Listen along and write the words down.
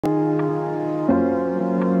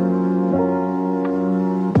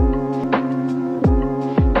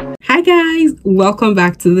welcome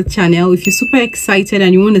back to the channel. If you're super excited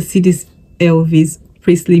and you want to see this Elvis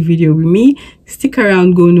Presley video with me, stick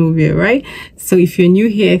around, go nowhere, right? So if you're new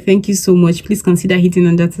here, thank you so much. Please consider hitting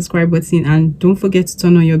on that subscribe button and don't forget to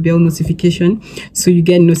turn on your bell notification so you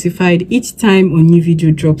get notified each time a new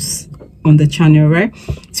video drops on the channel, right?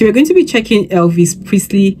 So we're going to be checking Elvis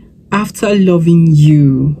Presley After Loving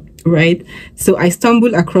You, right? So I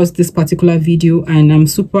stumbled across this particular video and I'm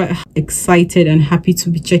super excited and happy to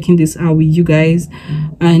be checking this out with you guys.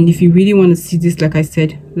 And if you really want to see this, like I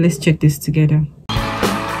said, let's check this together.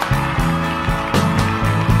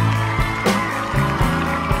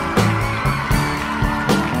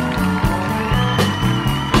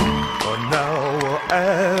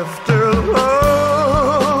 After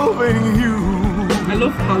loving you, I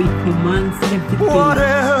love how he commands everything. what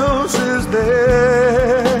else is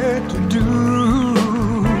there to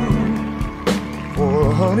do?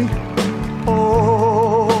 For honey,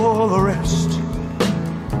 all the rest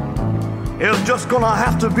is just gonna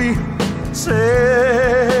have to be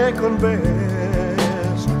second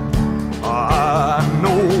best. I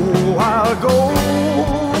know I'll go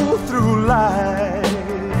through life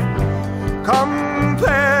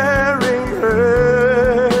comparing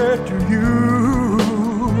her to you.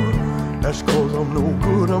 That's 'cause I'm no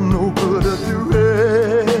good to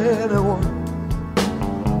anyone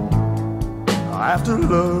after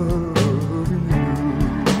loving you.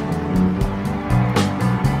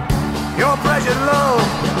 Your precious love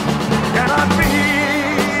cannot be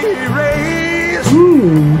erased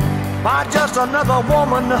by just another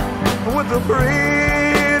woman with a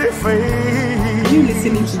pretty face. You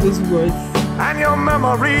listening to those words? And your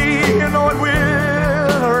memory, you know it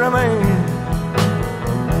will remain,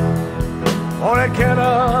 or it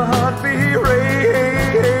cannot be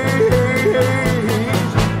erased.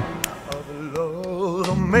 Other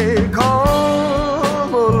love may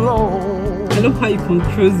come along, I love how he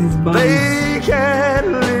controls his band. they can't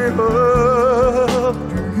live up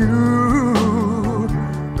to you.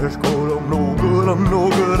 That's 'cause I'm no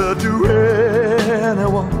good to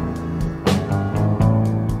anyone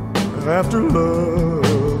after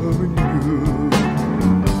loving you.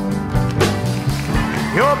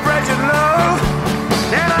 Your precious love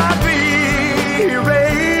cannot be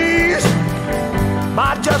erased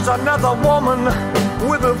by just another woman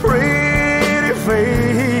with a pretty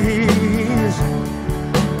face.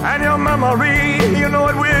 And your memory, you know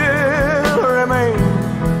it will remain.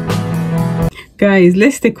 Guys,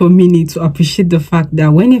 let's take a minute to appreciate the fact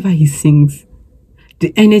that whenever he sings,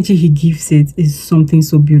 the energy he gives it is something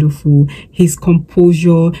so beautiful. His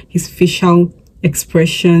composure, his facial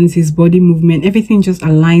expressions, his body movement, everything just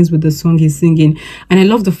aligns with the song he's singing. And I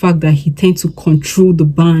love the fact that he tends to control the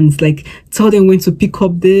bands, like tell them when to pick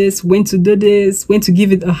up this, when to do this, when to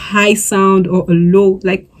give it a high sound or a low.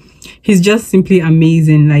 Like, he's just simply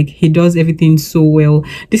amazing. Like, he does everything so well.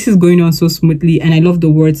 This is going on so smoothly and I love the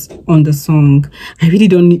words on the song. I really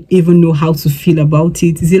don't even know how to feel about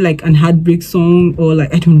it. Is it like an heartbreak song or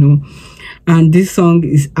like, I don't know. And this song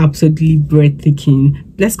is absolutely breathtaking.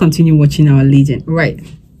 Let's continue watching our legend, right?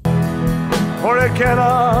 Or it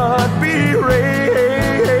cannot be raised.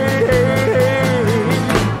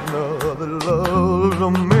 Another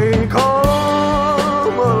love may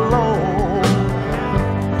come along,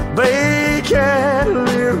 they can't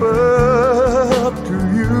live up to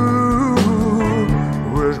you.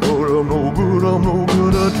 Where's good? I'm no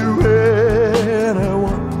good to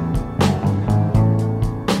anyone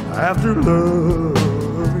after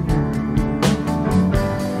loving you.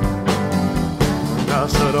 I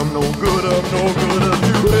said I'm no good to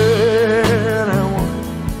anyone.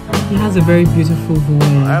 He has a very beautiful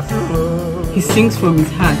voice. After love, He sings from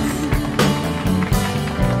his heart.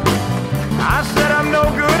 I said I'm no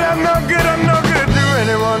good to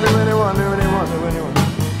anyone,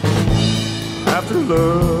 after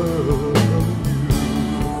love.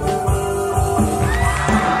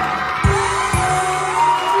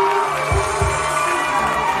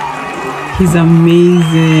 He's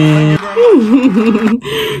amazing.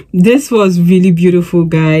 This was really beautiful,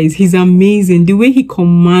 guys. He's amazing. The way he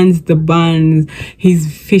commands the bands, his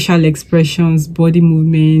facial expressions, body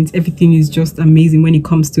movements, everything is just amazing when it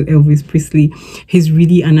comes to Elvis Presley. He's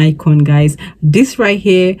really an icon, guys. This right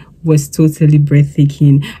here was totally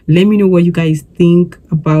breathtaking. Let me know what you guys think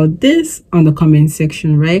about this on the comment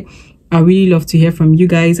section, right? I really love to hear from you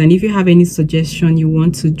guys. And if you have any suggestion you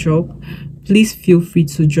want to drop, please feel free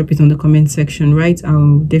to drop it on the comment section, right?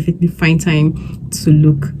 I'll definitely find time to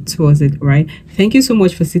look towards it, right? Thank you so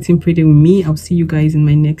much for sitting pretty with me. I'll see you guys in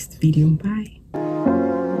my next video. Bye.